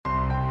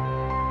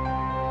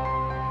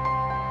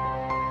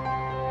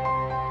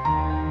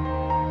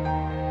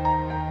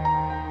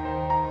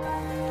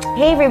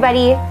Hey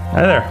everybody.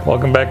 Hi there.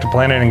 Welcome back to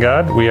Planet and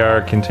God. We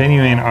are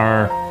continuing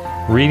our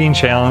reading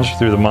challenge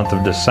through the month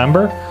of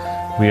December.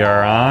 We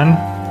are on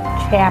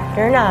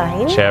Chapter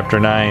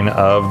 9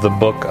 of the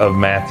book of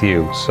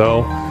Matthew.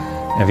 So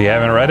if you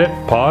haven't read it,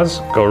 pause,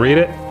 go read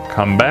it,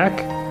 come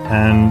back,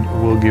 and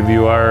we'll give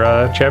you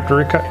our chapter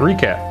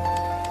recap.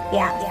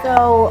 Yeah.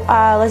 So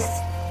let's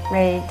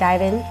ready to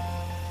dive in.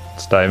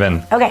 Let's dive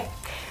in. Okay.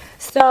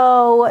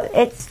 So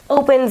it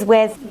opens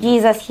with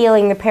Jesus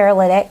healing the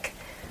paralytic,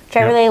 which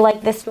I really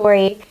like this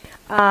story.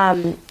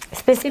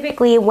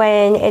 Specifically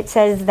when it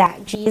says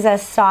that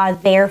Jesus saw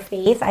their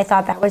faith. I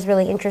thought that was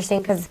really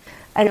interesting because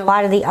in a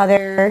lot of the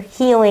other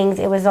healings,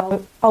 it was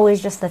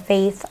always just the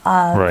faith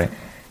of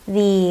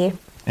the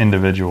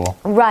individual.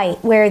 Right,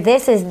 where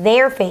this is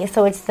their faith.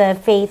 So it's the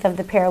faith of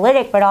the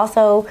paralytic, but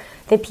also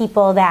the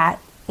people that,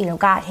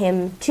 got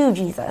him to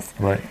Jesus.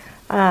 Right.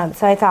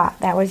 So I thought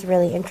that was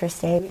really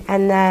interesting.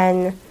 And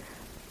then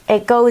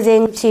it goes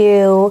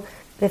into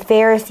the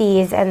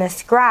Pharisees and the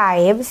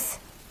scribes.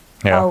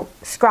 Yeah. Oh,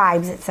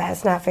 scribes it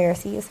says, not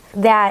Pharisees.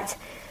 That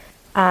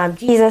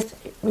Jesus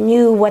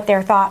knew what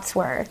their thoughts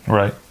were.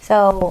 Right.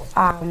 So,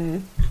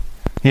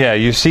 yeah,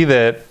 you see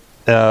that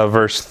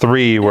verse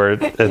 3 where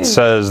it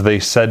says they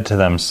said to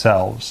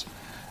themselves.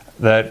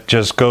 That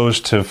just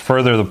goes to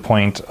further the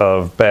point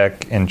of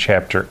back in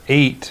chapter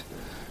 8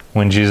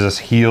 when Jesus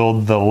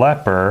healed the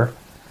leper.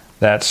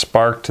 That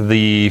sparked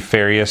the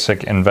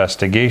Pharisaic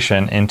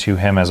investigation into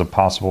him as a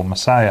possible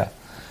Messiah.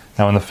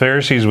 Now, when the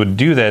Pharisees would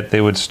do that,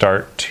 they would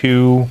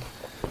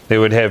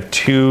have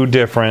two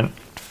different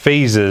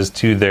phases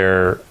to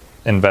their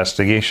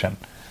investigation.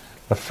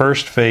 The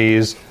first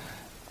phase,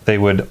 they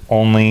would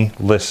only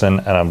listen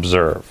and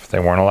observe. They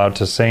weren't allowed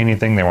to say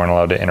anything. They weren't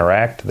allowed to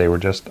interact. They were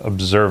just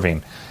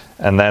observing.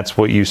 And that's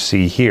what you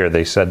see here.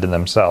 They said to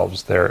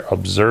themselves, they're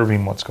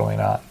observing what's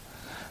going on.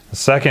 The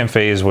second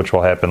phase, which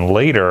will happen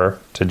later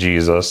to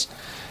Jesus,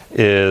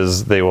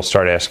 is they will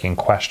start asking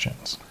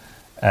questions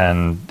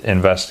and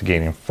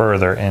investigating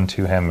further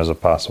into him as a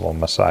possible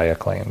Messiah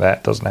claim.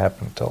 That doesn't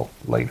happen until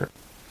later.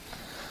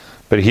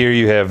 But here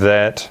you have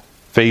that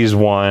phase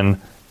 1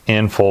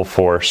 in full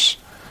force,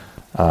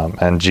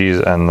 and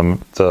Jesus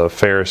and the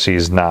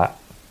Pharisees not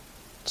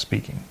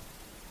speaking.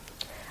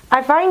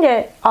 I find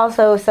it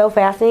also so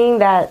fascinating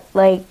that,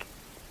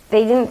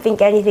 they didn't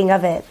think anything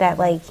of it, that,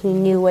 he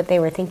knew what they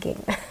were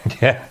thinking.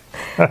 Yeah.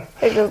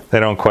 They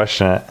don't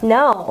question it.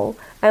 No.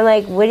 I'm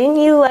like, wouldn't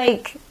you,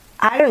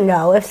 I don't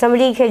know, if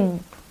somebody could,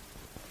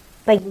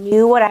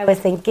 knew what I was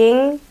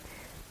thinking,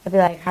 I'd be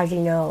like, how'd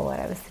you know what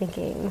I was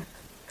thinking?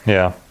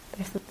 Yeah.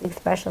 There's something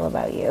special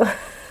about you.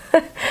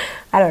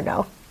 I don't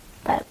know.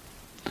 But.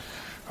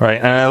 Right,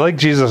 and I like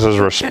Jesus'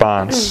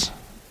 response.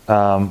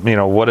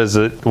 What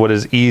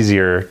is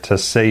easier, to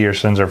say your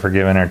sins are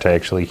forgiven or to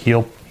actually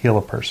heal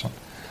a person?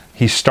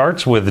 He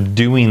starts with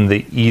doing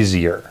the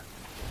easier.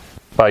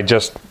 By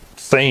just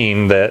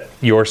saying that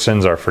your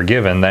sins are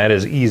forgiven, that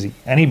is easy.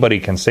 Anybody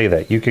can say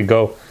that. You could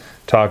go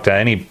talk to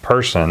any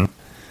person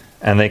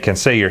and they can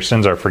say your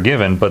sins are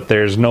forgiven, but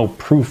there's no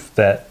proof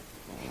that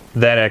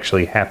that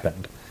actually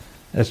happened.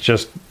 It's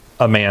just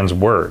a man's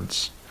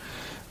words.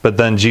 But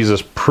then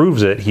Jesus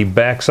proves it. He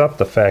backs up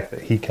the fact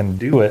that he can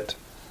do it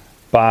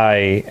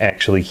by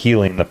actually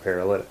healing the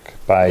paralytic,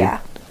 by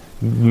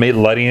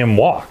letting him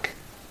walk.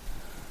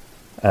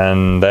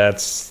 And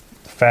that's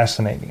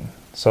fascinating.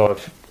 So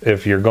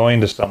if you're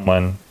going to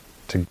someone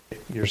to get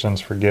your sins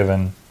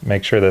forgiven,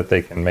 make sure that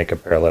they can make a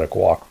paralytic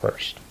walk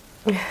first.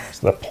 That's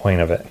the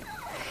point of it.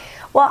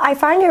 Well, I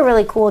find it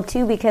really cool,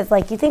 too, because,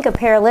 you think a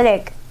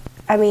paralytic,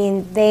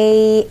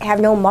 they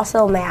have no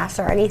muscle mass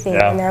or anything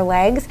in their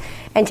legs.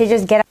 And to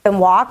just get up and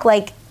walk,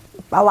 a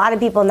lot of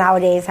people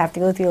nowadays have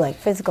to go through,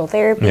 physical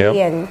therapy. Yep.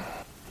 And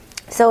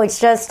so that's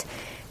just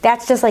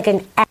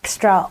an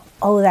extra,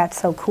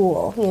 that's so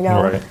cool,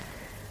 Right.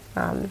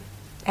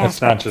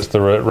 It's not just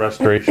the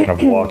restoration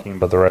of walking,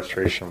 but the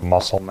restoration of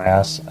muscle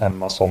mass and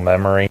muscle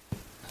memory.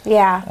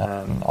 Yeah.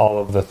 And all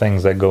of the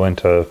things that go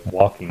into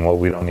walking, what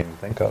we don't even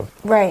think of.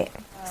 Right.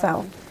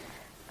 So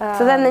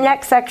then the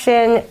next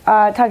section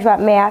talks about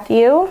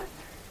Matthew.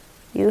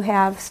 You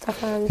have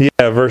stuff on?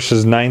 Yeah,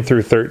 verses 9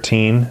 through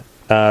 13.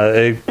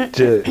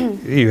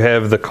 You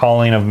have the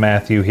calling of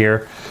Matthew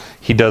here.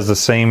 He does the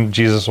same.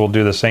 Jesus will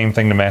do the same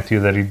thing to Matthew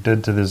that he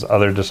did to his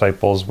other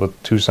disciples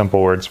with two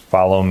simple words,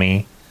 follow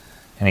me.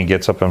 And he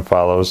gets up and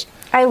follows.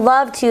 I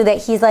love, too,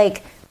 that he's,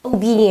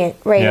 obedient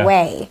right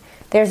away.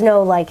 There's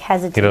no,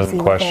 hesitancy. He doesn't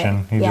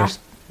question. He just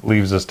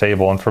leaves his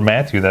table. And for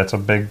Matthew, that's a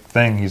big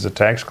thing. He's a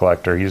tax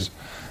collector. He's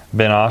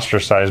been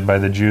ostracized by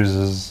the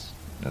Jews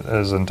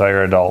his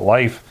entire adult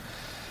life.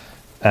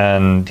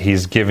 And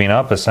he's giving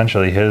up,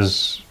 essentially,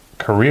 his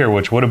career,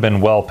 which would have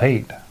been well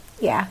paid.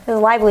 Yeah, his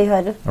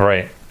livelihood.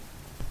 Right.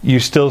 You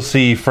still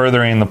see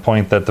furthering the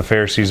point that the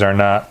Pharisees are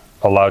not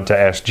allowed to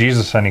ask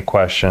Jesus any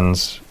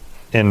questions.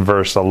 In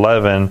verse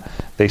 11,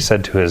 they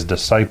said to his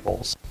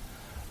disciples.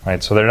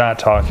 Right, so they're not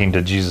talking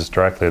to Jesus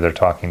directly, they're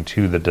talking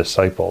to the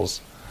disciples.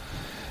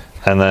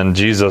 And then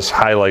Jesus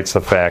highlights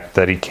the fact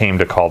that he came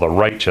to call the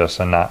righteous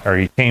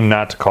he came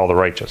not to call the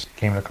righteous, he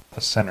came to call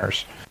the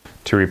sinners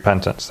to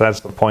repentance. That's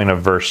the point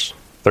of verse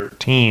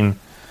 13,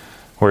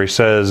 where he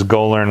says,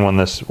 "Go learn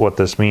what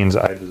this means.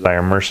 I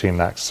desire mercy and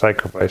not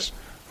sacrifice,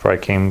 for I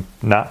came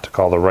not to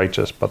call the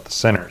righteous, but the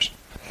sinners."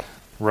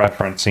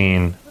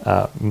 Referencing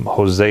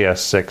Hosea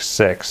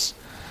 6:6,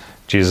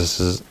 Jesus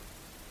is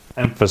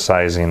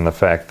emphasizing the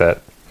fact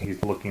that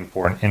he's looking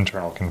for an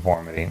internal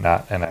conformity,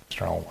 not an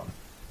external one.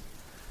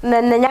 And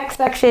then the next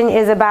section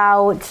is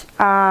about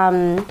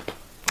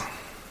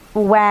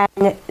when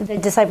the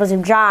disciples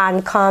of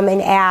John come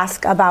and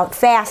ask about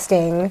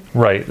fasting.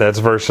 Right, that's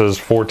verses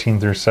 14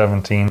 through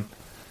 17.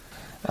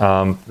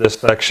 This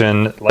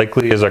section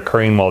likely is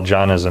occurring while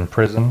John is in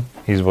prison.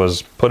 He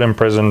was put in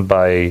prison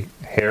by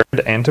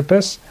Herod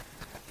Antipas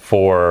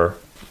for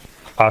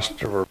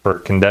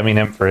condemning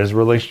him for his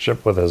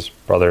relationship with his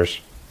brother's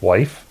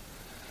wife.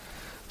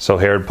 So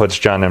Herod puts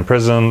John in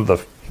prison.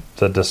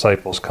 The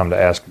disciples come to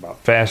ask about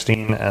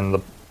fasting,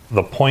 and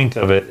the point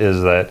of it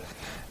is that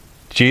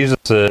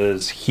Jesus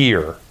is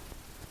here.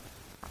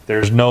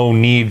 There's no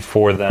need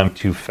for them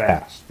to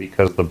fast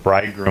because the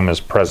bridegroom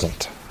is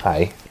present.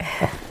 Hi.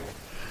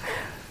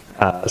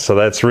 So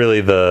that's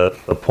really the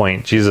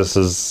point. Jesus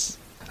is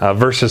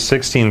verses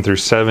 16 through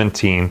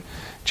 17.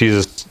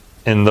 Jesus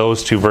in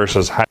those two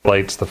verses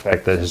highlights the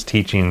fact that his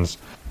teachings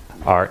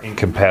are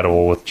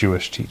incompatible with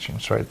Jewish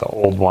teachings. Right, the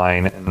old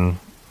wine, and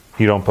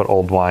you don't put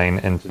old wine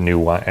into new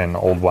wine and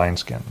old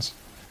wineskins,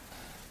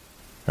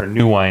 or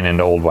new wine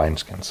into old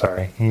wineskins.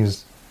 Sorry,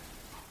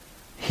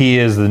 he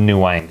is the new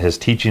wine. His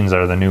teachings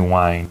are the new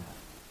wine,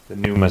 the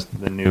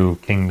new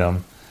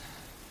kingdom.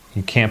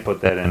 You can't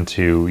put that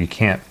into.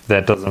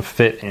 That doesn't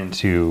fit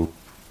into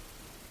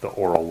the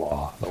oral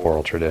law, the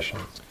oral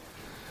traditions.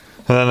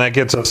 And then that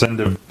gets us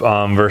into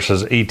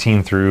verses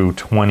 18 through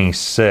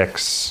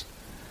 26,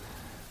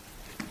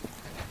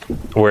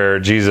 where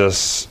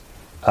Jesus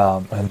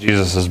and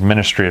Jesus'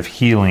 ministry of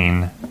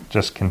healing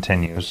just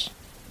continues,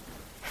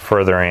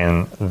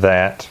 furthering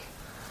that.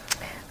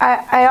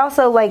 I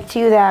also like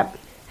too that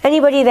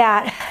anybody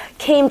that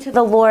came to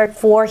the Lord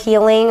for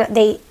healing,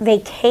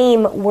 they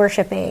came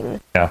worshiping.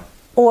 Yeah.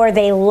 Or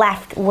they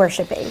left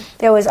worshiping.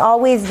 There was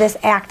always this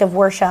act of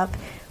worship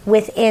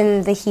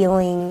within the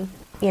healing,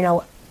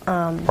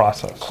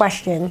 Process.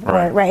 question,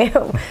 right.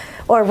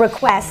 or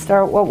request,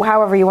 or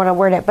however you want to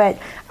word it. But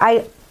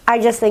I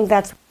just think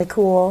that's really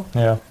cool.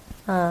 Yeah.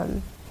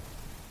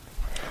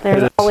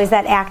 There's always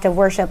that act of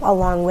worship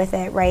along with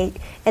it, right?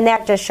 And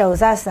that just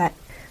shows us that,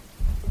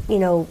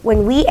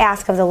 when we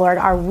ask of the Lord,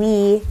 are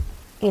we,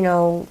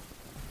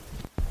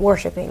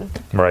 worshiping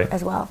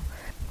as well?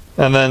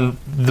 And then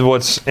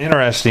what's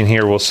interesting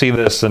here, we'll see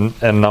this in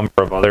a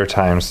number of other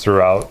times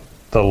throughout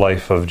the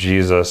life of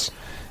Jesus,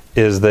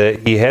 is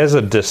that he has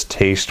a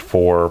distaste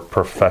for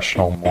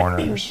professional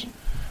mourners.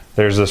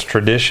 There's this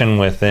tradition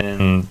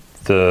within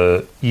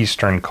the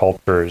Eastern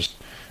cultures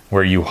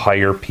where you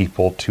hire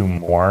people to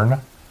mourn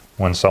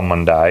when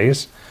someone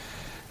dies.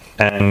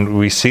 And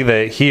we see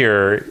that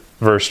here,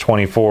 verse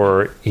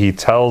 24, he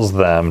tells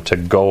them to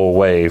go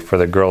away, for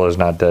the girl is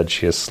not dead,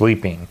 she is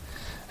sleeping.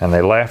 And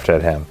they laughed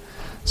at him.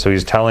 So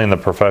he's telling the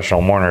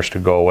professional mourners to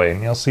go away.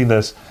 And you'll see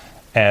this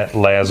at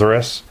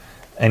Lazarus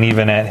and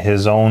even at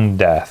his own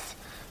death,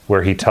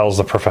 where he tells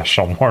the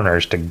professional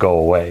mourners to go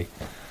away,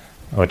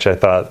 which I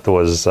thought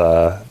was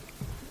a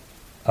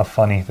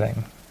funny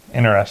thing,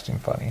 interesting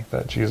funny,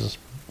 that Jesus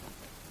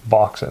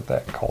balks at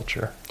that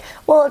culture.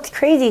 Well, it's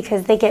crazy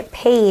because they get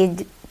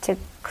paid to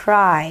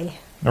cry.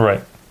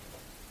 Right.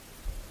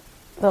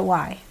 But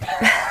why?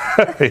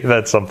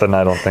 That's something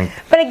I don't think.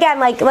 But again,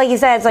 like you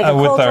said, it's like a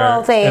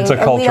cultural thing. It's a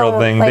cultural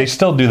thing. They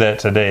still do that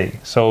today.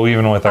 So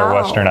even with our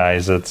Western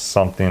eyes, it's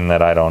something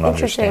that I don't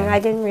Interesting. understand. I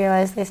didn't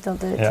realize they still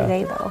did it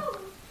today, though.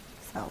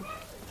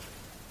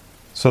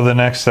 So the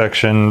next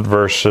section,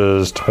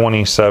 verses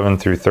 27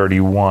 through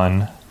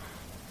 31,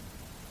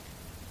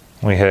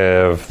 we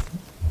have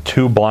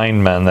two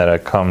blind men that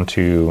had come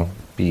to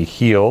be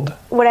healed.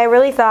 What I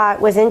really thought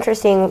was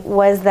interesting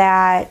was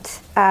that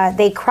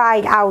they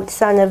cried out,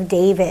 "Son of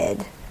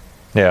David."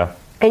 Yeah.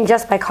 And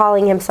just by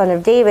calling him Son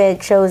of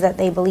David shows that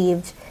they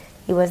believed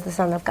he was the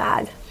Son of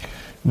God.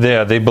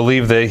 Yeah, they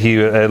believed that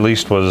he at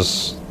least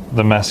was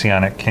the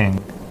Messianic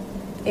king.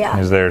 Yeah.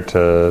 He's there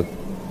to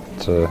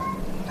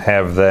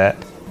have that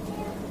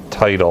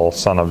title,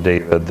 Son of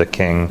David, the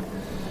king.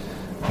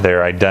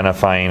 They're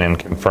identifying and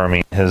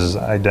confirming his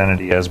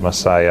identity as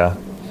Messiah.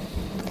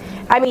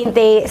 I mean,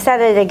 they said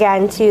it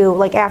again too,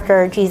 like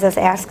after Jesus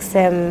asks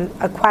him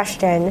a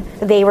question,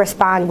 they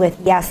respond with,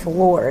 "Yes,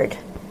 Lord."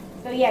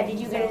 So yeah, did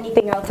you get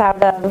anything else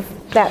out of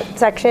that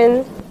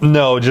section?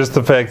 No, just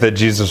the fact that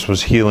Jesus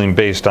was healing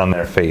based on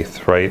their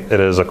faith, right? It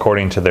is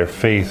according to their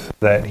faith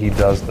that he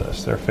does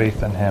this. Their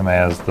faith in him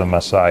as the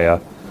Messiah,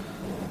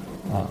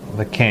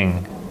 the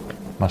King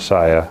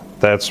Messiah.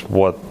 That's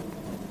what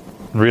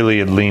really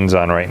it leans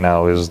on right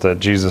now, is that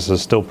Jesus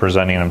is still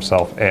presenting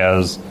himself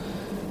as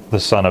the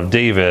Son of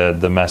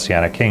David, the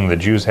Messianic King. The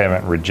Jews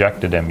haven't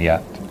rejected him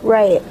yet.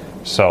 Right.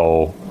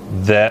 So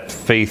that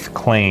faith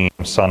claim,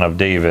 son of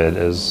David,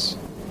 is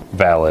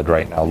valid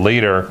right now.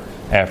 Later,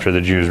 after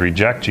the Jews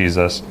reject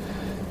Jesus,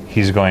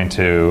 he's going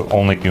to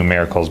only do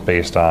miracles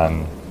based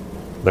on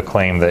the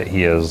claim that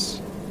he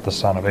is the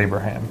son of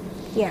Abraham.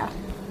 Yeah.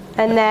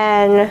 And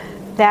then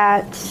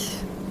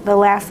that's the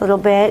last little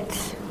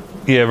bit.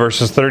 Yeah,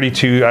 verses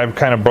 32, I've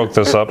kind of broke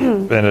this up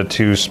into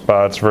two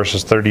spots.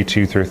 Verses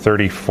 32 through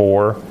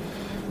 34,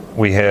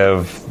 we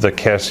have the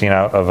casting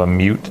out of a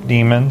mute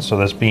demon. So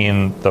this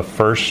being the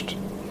first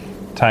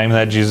time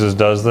that Jesus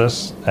does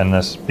this, and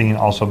this being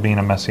also being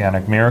a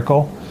messianic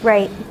miracle.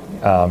 Right.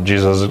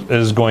 Jesus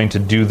is going to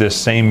do this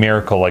same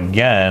miracle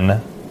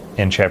again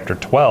in chapter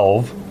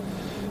 12.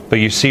 But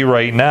you see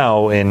right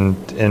now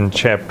in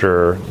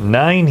chapter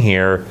 9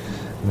 here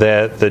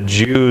that the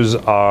Jews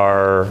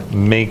are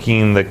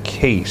making the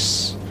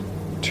case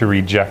to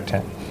reject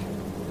him.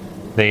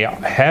 They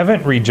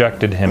haven't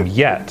rejected him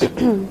yet,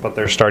 but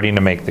they're starting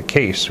to make the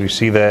case. We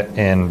see that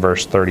in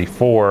verse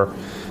 34.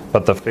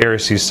 But the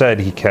Pharisees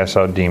said he casts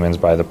out demons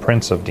by the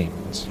prince of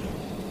demons.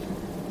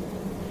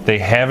 They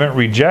haven't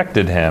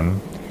rejected him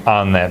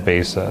on that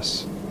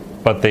basis,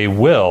 but they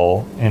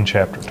will in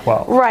chapter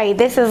 12. Right.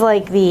 This is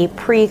like the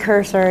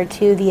precursor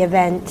to the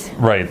event.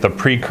 Right, the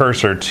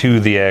precursor to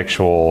the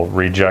actual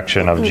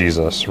rejection of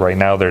Jesus. Right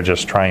now they're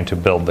just trying to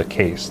build the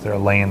case. They're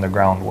laying the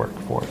groundwork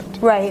for it.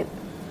 Right.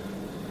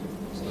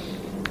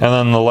 And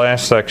then the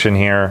last section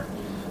here,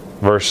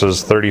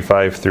 verses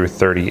 35 through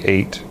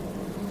 38,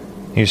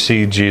 you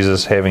see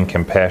Jesus having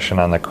compassion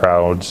on the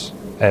crowds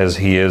as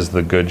he is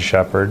the good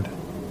shepherd.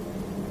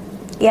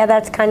 Yeah,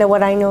 that's kind of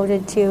what I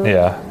noted too.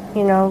 Yeah.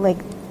 You know, like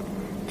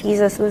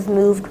Jesus was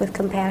moved with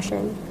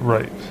compassion.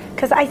 Right.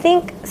 Because I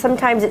think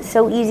sometimes it's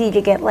so easy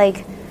to get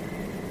like,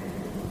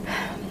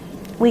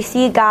 we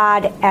see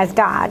God as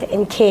God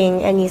and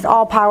King, and he's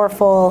all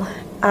powerful.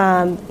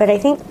 But I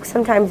think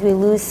sometimes we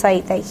lose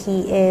sight that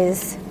he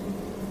is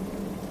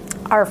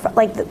our,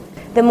 like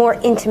the more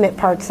intimate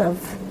parts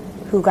of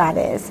who God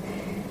is.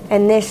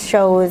 And this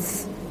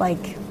shows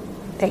like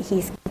that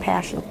he's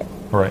compassionate.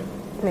 Right.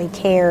 And he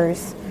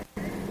cares.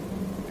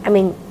 I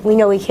mean, we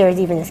know he cares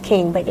even as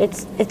king, but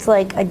it's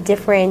like a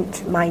different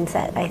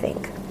mindset, I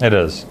think. It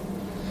is.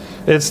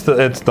 It's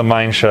the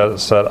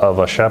mindset of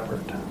a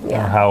shepherd.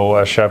 Yeah. How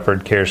a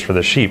shepherd cares for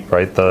the sheep,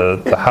 right?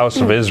 The house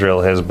of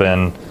Israel has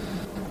been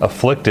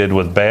afflicted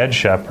with bad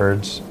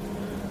shepherds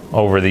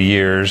over the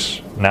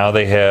years. Now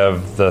they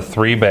have the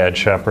three bad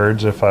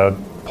shepherds, if I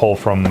pull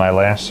from my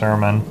last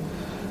sermon,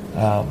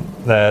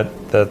 that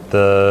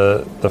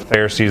the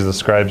Pharisees, the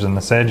scribes, and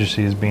the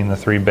Sadducees being the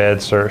three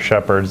bad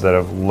shepherds that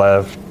have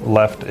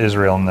left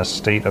Israel in this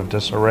state of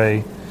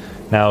disarray.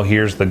 Now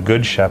here's the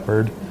good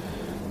shepherd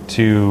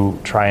to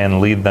try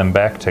and lead them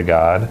back to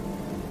God.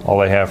 All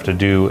they have to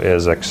do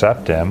is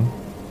accept him,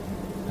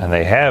 and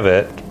they have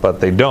it,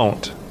 but they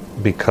don't,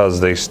 because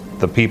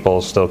the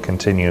people still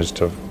continue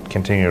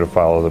to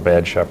follow the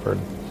bad shepherd.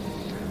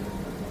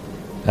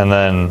 And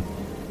then,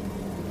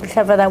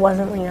 Except for that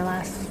wasn't your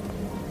last.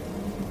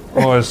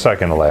 well, it was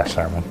second to last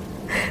sermon.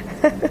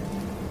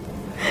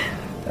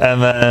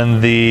 And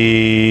then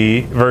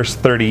the verse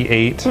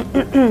 38,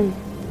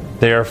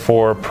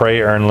 therefore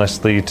pray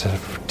earnestly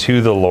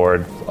to the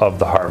Lord of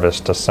the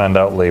harvest to send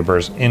out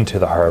laborers into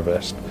the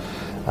harvest.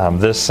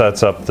 This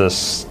sets up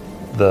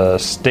the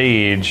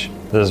stage.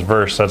 This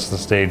verse sets the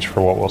stage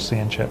for what we'll see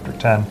in chapter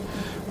 10,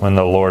 when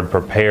the Lord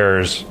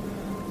prepares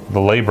the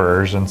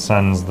laborers and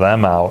sends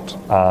them out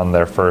on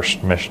their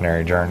first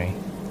missionary journey.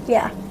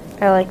 Yeah,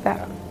 I like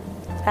that.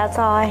 That's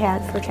all I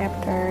had for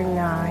chapter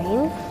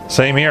 9.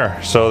 Same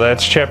here. So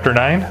that's chapter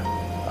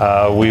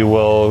 9. We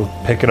will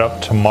pick it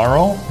up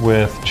tomorrow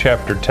with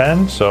chapter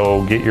 10.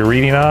 So get your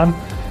reading on,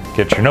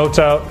 get your notes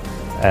out,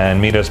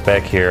 and meet us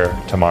back here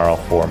tomorrow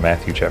for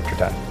Matthew chapter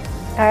 10.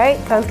 All right,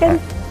 sounds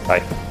good.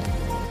 Bye.